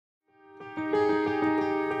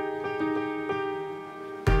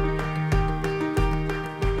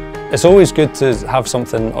It's always good to have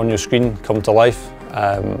something on your screen come to life.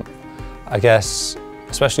 I guess,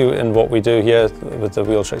 especially in what we do here with the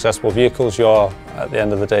wheelchair accessible vehicles, you're at the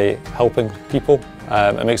end of the day helping people.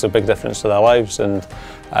 It makes a big difference to their lives, and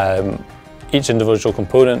each individual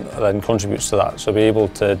component then contributes to that. So be able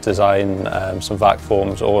to design some vac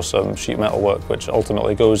forms or some sheet metal work which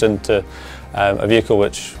ultimately goes into a vehicle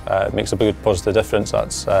which makes a big positive difference,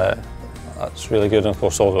 that's really good, and of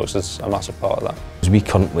course SOLIDWORKS is a massive part of that. We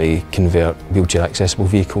currently convert wheelchair accessible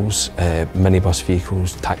vehicles, minibus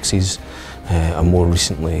vehicles, taxis, and more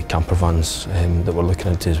recently camper vans that we're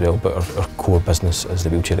looking into as well, but our core business is the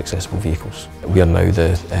wheelchair accessible vehicles. We are now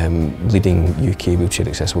the leading UK wheelchair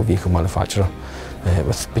accessible vehicle manufacturer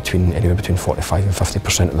with anywhere between 45 and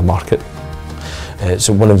 50% of the market.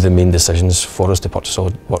 So one of the main decisions for us to purchase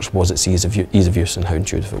SOLIDWORKS was its ease of use and how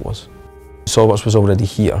intuitive it was. SOLIDWORKS was already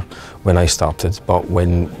here when I started, but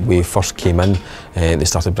when we first came in, they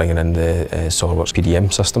started bringing in the SOLIDWORKS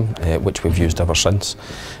PDM system, which we've used ever since.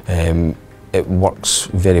 It works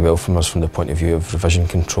very well from us from the point of view of revision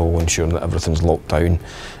control, ensuring that everything's locked down.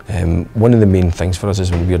 One of the main things for us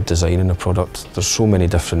is when we're designing a product, there's so many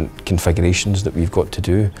different configurations that we've got to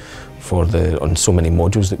do on so many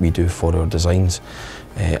modules that we do for our designs.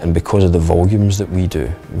 And because of the volumes that we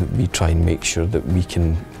do, we try and make sure that we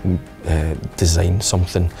can design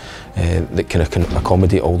something that can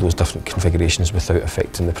accommodate all those different configurations without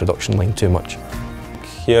affecting the production line too much.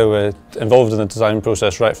 Here we're involved in the design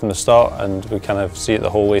process right from the start, and we kind of see it the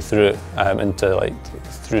whole way through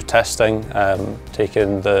through testing,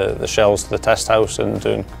 taking the shells to the test house and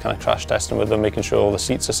doing kind of crash testing with them, making sure all the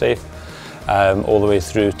seats are safe, all the way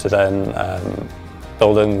through to then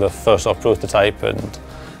building the first prototype and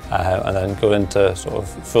then go into sort of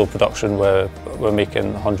full production where we're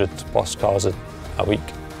making 100 plus cars a week.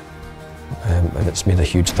 And it's made a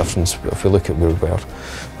huge difference. If we look at where we were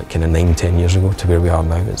like kind of 9–10 years ago to where we are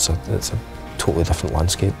now, it's a totally different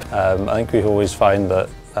landscape. I think we always find that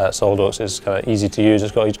SOLIDWORKS is kind of easy to use.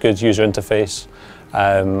 It's got a good user interface,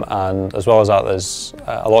 and as well as that, there's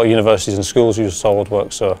a lot of universities and schools use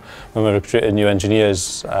SOLIDWORKS. So when we're recruiting new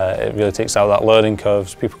engineers, it really takes out that learning curve,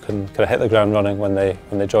 so people can kind of hit the ground running when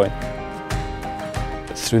they join.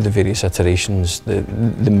 Through the various iterations,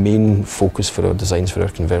 the main focus for our designs, for our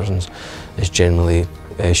conversions, is generally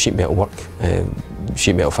sheet metal work,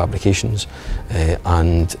 sheet metal fabrications,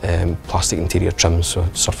 and plastic interior trims, so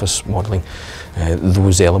surface modelling.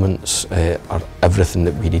 Those elements are everything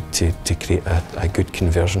that we need to create a good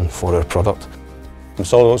conversion for our product.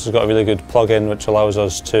 SOLIDWORKS has got a really good plug-in which allows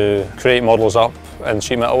us to create models up in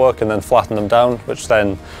sheet metal work and then flatten them down, which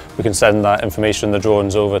then we can send that information, the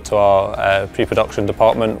drawings, over to our pre-production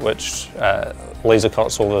department, which laser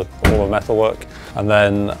cuts all the metal work. And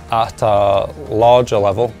then at a larger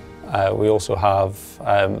level, we also have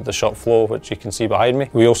the shop floor, which you can see behind me.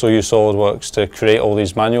 We also use SOLIDWORKS to create all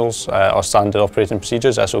these manuals, our standard operating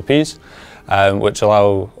procedures, SOPs, which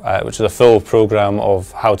is a full program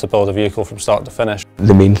of how to build a vehicle from start to finish.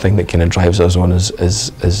 The main thing that kind of drives us on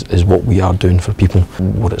is what we are doing for people,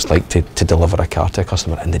 what it's like to deliver a car to a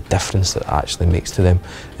customer, and the difference that it actually makes to them.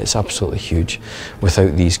 It's absolutely huge.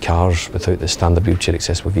 Without these cars, without the standard wheelchair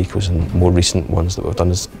accessible vehicles, and more recent ones that we've done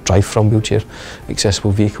is drive from wheelchair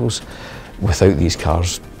accessible vehicles, without these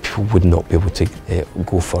cars, people would not be able to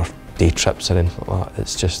go for day trips or anything like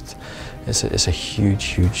that. It's a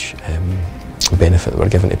huge benefit that we're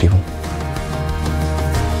giving to people.